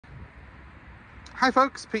Hi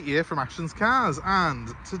folks, Pete here from Actions Cars,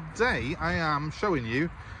 and today I am showing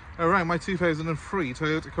you around my 2003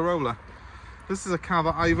 Toyota Corolla. This is a car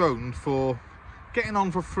that I've owned for getting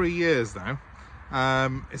on for 3 years now.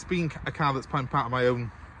 It's been a car that's been part of my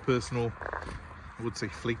own personal, I would say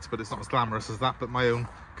fleet, but it's not as glamorous as that, but my own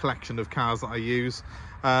collection of cars that I use.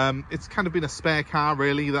 It's kind of been a spare car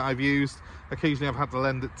really that I've used. Occasionally I've had to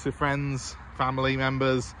lend it to friends, family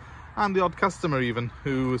members, and the odd customer even,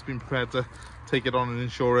 who has been prepared to take it on and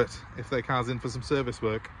insure it if their car's in for some service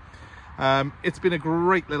work. It's been a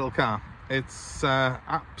great little car. It's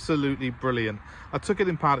absolutely brilliant. I took it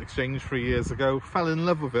in part exchange 3 years ago, fell in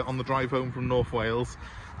love with it on the drive home from North Wales,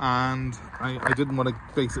 and I didn't want to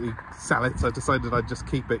basically sell it, so I decided I'd just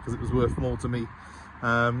keep it because it was worth more to me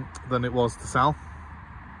than it was to sell.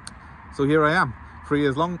 So here I am, 3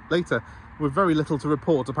 years later, with very little to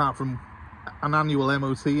report apart from an annual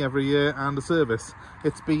MOT every year and a service.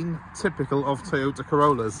 It's been typical of Toyota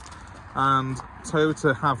Corollas, and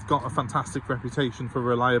Toyota have got a fantastic reputation for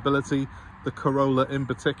reliability, the Corolla in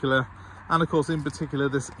particular, and of course in particular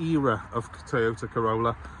this era of Toyota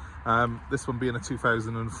Corolla, this one being a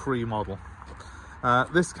 2003 model.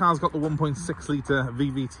 This car's got the 1.6 litre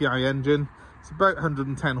VVTi engine. It's about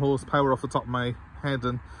 110 horsepower off the top of my head,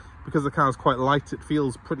 and because the car's quite light it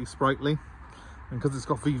feels pretty sprightly. And because it's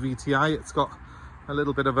got VVTi, it's got a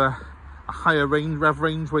little bit of a higher rev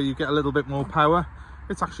range where you get a little bit more power.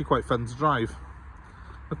 It's actually quite fun to drive.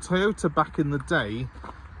 The Toyota back in the day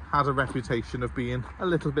had a reputation of being a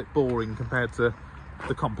little bit boring compared to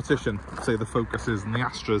the competition, say the Focuses and the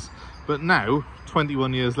Astras. But now,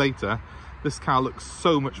 21 years later, this car looks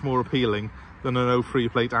so much more appealing than an 03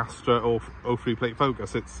 plate Astra or 03 plate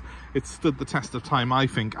Focus. It's stood the test of time, I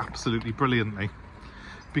think, absolutely brilliantly.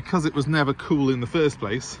 Because it was never cool in the first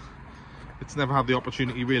place, it's never had the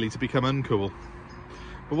opportunity really to become uncool.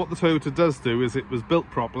 But what the Toyota does do is it was built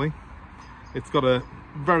properly. It's got a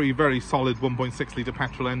very, very solid 1.6 litre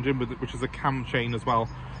petrol engine, which is a cam chain as well,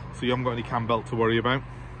 so you haven't got any cam belt to worry about.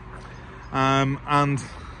 And,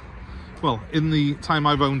 well, in the time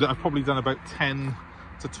I've owned it, I've probably done about 10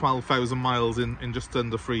 to 12,000 miles in just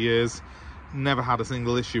under 3 years. Never had a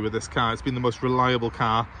single issue with this car. It's been the most reliable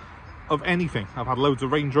car of anything. I've had loads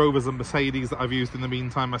of Range Rovers and Mercedes that I've used in the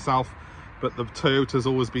meantime myself, but the Toyota's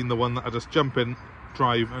always been the one that I just jump in,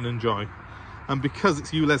 drive and enjoy. And because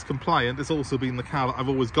it's ULEZ compliant, it's also been the car that I've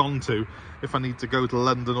always gone to if I need to go to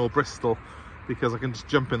London or Bristol, because I can just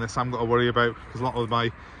jump in this. I haven't got to worry about, because a lot of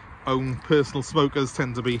my own personal smokers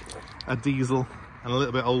tend to be a diesel and a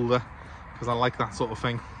little bit older, because I like that sort of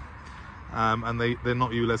thing. And they're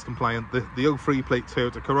not ULEZ compliant. The 03 plate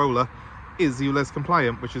Toyota Corolla is ULEZ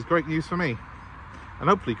compliant, which is great news for me, and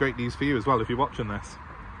hopefully great news for you as well if you're watching this.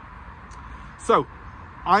 So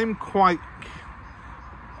I'm quite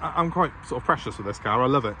sort of precious with this car. I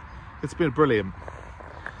love it. It's been brilliant.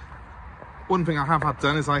 One thing I have had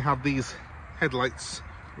done is I had these headlights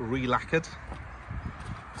re-lacquered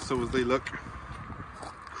so as they look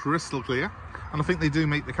crystal clear, and I think they do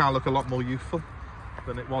make the car look a lot more youthful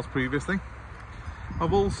than it was previously.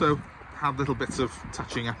 I've also had little bits of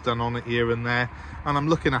touching up done on it here and there, and I'm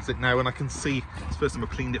looking at it now and I can see, it's the first time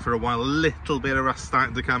I've cleaned it for a while, a little bit of rust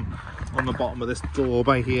starting to come on the bottom of this door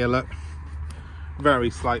by here, look.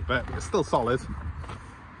 Very slight bit, but it's still solid.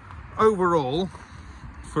 Overall,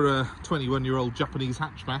 for a 21-year-old Japanese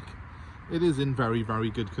hatchback, it is in very,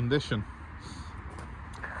 very good condition.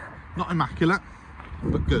 Not immaculate,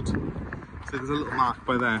 but good. So there's a little mark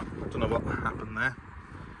by there. I don't know what happened there.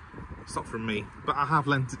 It's not from me, but I have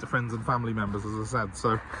lent it to friends and family members, as I said,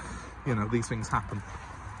 so, you know, these things happen.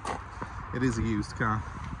 It is a used car.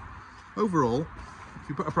 Overall, if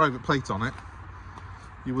you put a private plate on it,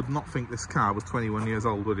 you would not think this car was 21 years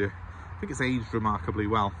old, would you? I think it's aged remarkably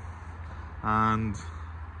well. And,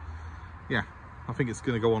 yeah, I think it's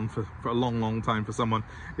going to go on for a long, long time for someone.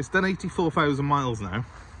 It's done 84,000 miles now.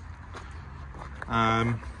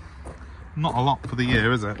 Not a lot for the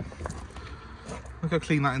year, is it? Look how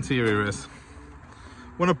clean that interior is.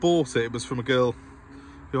 When I bought it, it was from a girl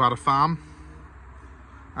who had a farm,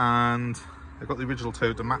 and I got the original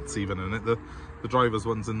Toyota mats even in it, the driver's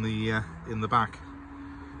ones in the back.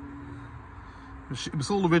 It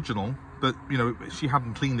was all original, but you know, she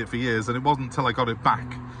hadn't cleaned it for years, and it wasn't until I got it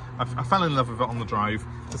back. I fell in love with it on the drive,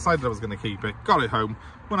 decided I was going to keep it, got it home.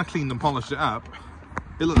 When I cleaned and polished it up,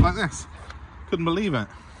 it looked like this. Couldn't believe it.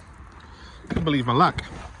 Couldn't believe my luck.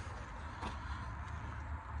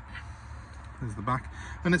 There's the back,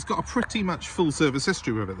 and it's got a pretty much full service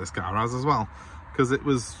history with it, this car has as well, because there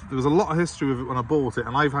was a lot of history with it when I bought it,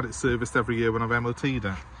 and I've had it serviced every year when I've MOT'd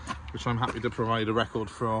it, which I'm happy to provide a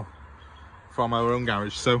record for from our own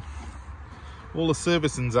garage. So All the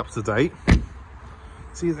servicing's up to date.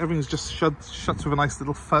 See, everything's just shuts with a nice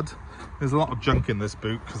little thud. There's a lot of junk in this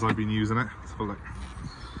boot because I've been using it. Let's have a look.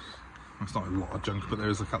 It's not a lot of junk, but there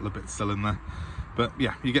is a couple of bits still in there. But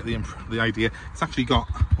yeah, you get the idea. It's actually got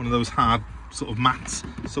one of those hard sort of mats,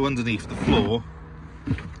 so underneath the floor,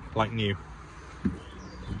 like new.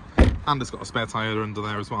 And it's got a spare tyre under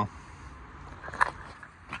there as well.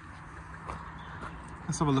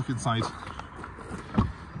 Let's have a look inside.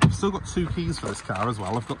 I've still got 2 keys for this car as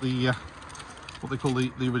well. I've got the what they call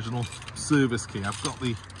the original service key. I've got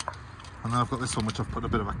and then I've got this one which I've put a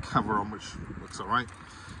bit of a cover on, which looks alright.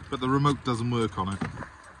 But the remote doesn't work on it.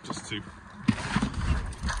 Just to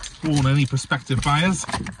warn any prospective buyers.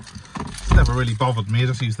 It's never really bothered me. I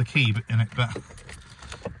just use the key in it, but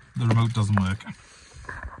the remote doesn't work.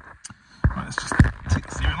 Right, let's just take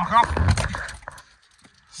the steering lock off.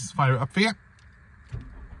 Let's fire it up for you.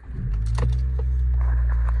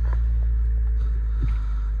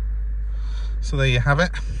 So there you have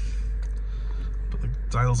it. Put the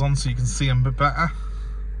dials on so you can see them a bit better.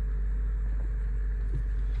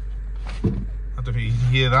 I don't know if you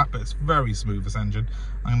can hear that, but it's very smooth, this engine.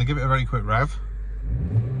 I'm going to give it a very quick rev.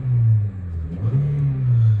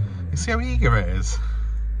 You see how eager it is?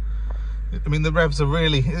 I mean, the revs are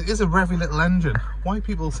really, it is a revvy little engine. Why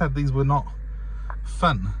people said these were not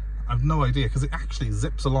fun, I've no idea, because it actually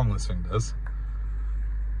zips along, this thing does.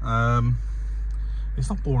 It's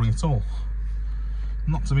not boring at all.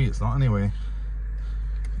 Not to me, it's not anyway.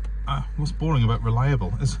 What's boring about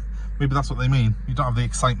reliable is, maybe that's what they mean. You don't have the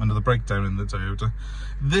excitement of the breakdown in the Toyota.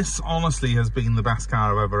 This honestly has been the best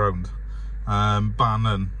car I've ever owned, bar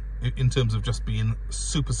none, in terms of just being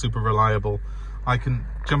super reliable. I can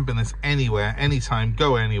jump in this anywhere, anytime,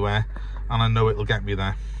 go anywhere, and I know it'll get me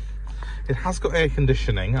there. It has got air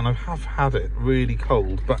conditioning, and I have had it really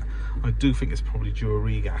cold, but I do think it's probably due a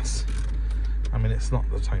regas. I mean, it's not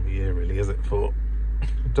the time of year really, is it?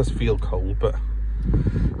 It does feel cold, but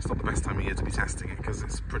it's not the best time of year to be testing it because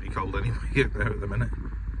it's pretty cold anyway out there at the minute.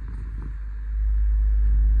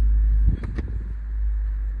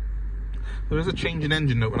 There is a change in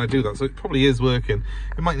engine note when I do that, so it probably is working.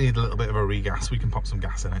 It might need a little bit of a regas. We can pop some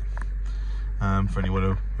gas in it for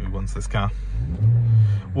anyone who wants this car.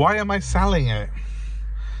 Why am I selling it?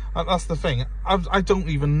 That's the thing. I don't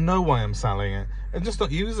even know why I'm selling it. I'm just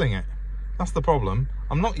not using it. That's the problem.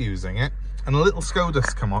 I'm not using it. And a little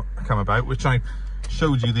Skoda's come about, which I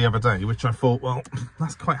showed you the other day, which I thought, well,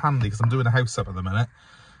 that's quite handy because I'm doing a house up at the minute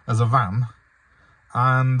as a van,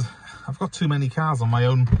 and I've got too many cars on my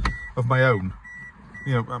own, of my own.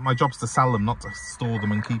 You know, my job's to sell them, not to store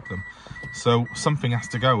them and keep them. So something has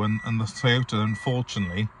to go, and the Toyota,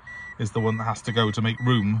 unfortunately, is the one that has to go to make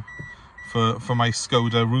room for my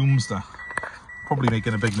Skoda Roomster. Probably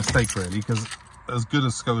making a big mistake, really, because as good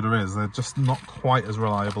as Skoda is, they're just not quite as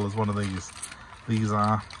reliable as one of these. These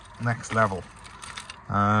are next level.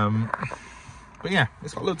 But yeah,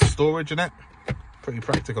 it's got loads of storage in it. Pretty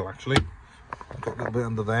practical, actually. I've got a little bit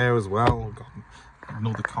under there as well.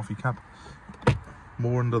 Ignore the coffee cup.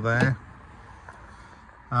 More under there.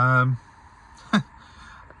 I'm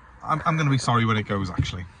going to be sorry when it goes,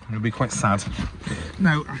 actually. I'm going to be quite sad.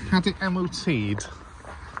 Now, I had it MOT'd.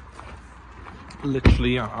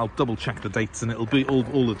 Literally, I'll double check the dates, and it'll be all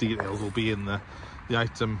the details will be in the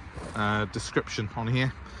item description on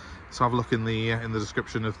here. So have a look in the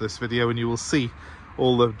description of this video, and you will see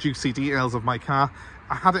all the juicy details of my car.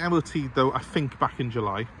 I had it MOT'd though, I think back in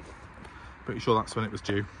July. Pretty sure that's when it was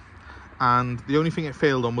due. And the only thing it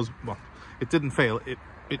failed on was, well, it didn't fail.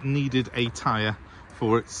 It needed a tyre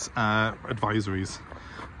for its advisories,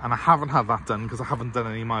 and I haven't had that done because I haven't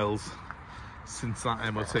done any miles since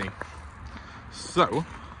that MOT. So,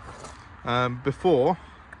 before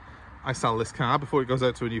I sell this car, before it goes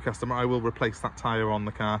out to a new customer, I will replace that tyre on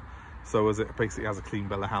the car, so as it basically has a clean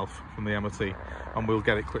bill of health from the MOT, and we'll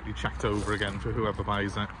get it quickly checked over again for whoever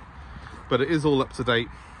buys it. But it is all up to date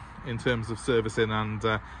in terms of servicing and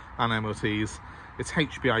MOTs. It's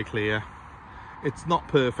HPI clear. It's not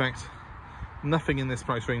perfect. Nothing in this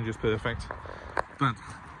price range is perfect, but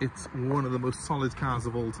it's one of the most solid cars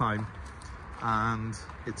of all time. And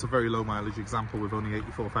it's a very low mileage example with only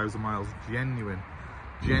 84,000 miles, genuine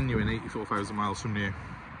 84,000 miles from new. And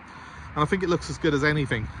I think it looks as good as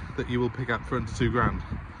anything that you will pick up for under £2,000.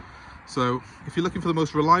 So if you're looking for the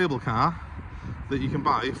most reliable car that you can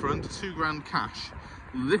buy for under £2,000 cash,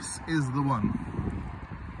 this is the one.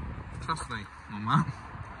 Trust me on that.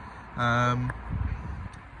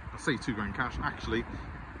 I say £2,000 cash, actually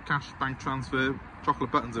cash, bank transfer,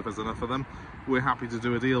 chocolate buttons if there's enough of them. We're happy to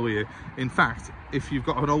do a deal with you. In fact, if you've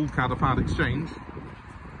got an old car to part exchange,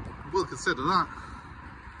 we'll consider that.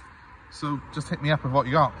 So just hit me up with what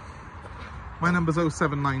you got. My number's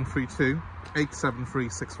 07932 873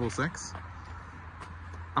 646.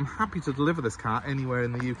 I'm happy to deliver this car anywhere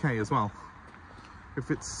in the UK as well.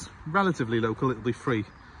 If it's relatively local, it'll be free.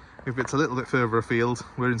 If it's a little bit further afield,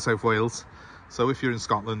 we're in South Wales, so if you're in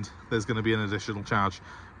Scotland, there's going to be an additional charge.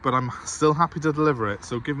 But I'm still happy to deliver it,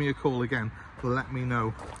 so give me a call again. Let me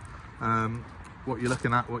know what you're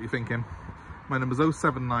looking at, what you're thinking. My number's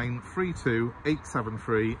 07932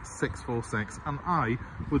 873 646, and I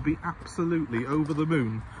would be absolutely over the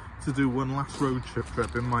moon to do one last road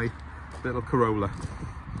trip in my little Corolla.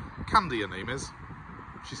 Candy her name is.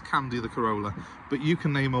 She's Candy the Corolla, but you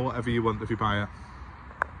can name her whatever you want if you buy her.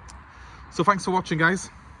 So thanks for watching, guys.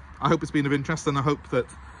 I hope it's been of interest, and I hope that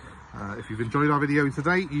if you've enjoyed our video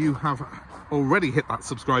today, you have already hit that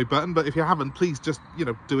subscribe button. But if you haven't, please just,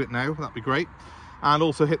 do it now. That'd be great. And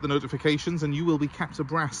also hit the notifications, and you will be kept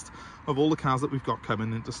abreast of all the cars that we've got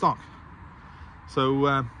coming into stock.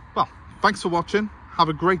 So, well, thanks for watching. Have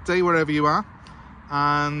a great day wherever you are,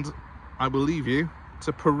 and I will leave you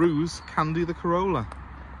to peruse Candy the Corolla.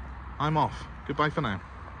 I'm off. Goodbye for now.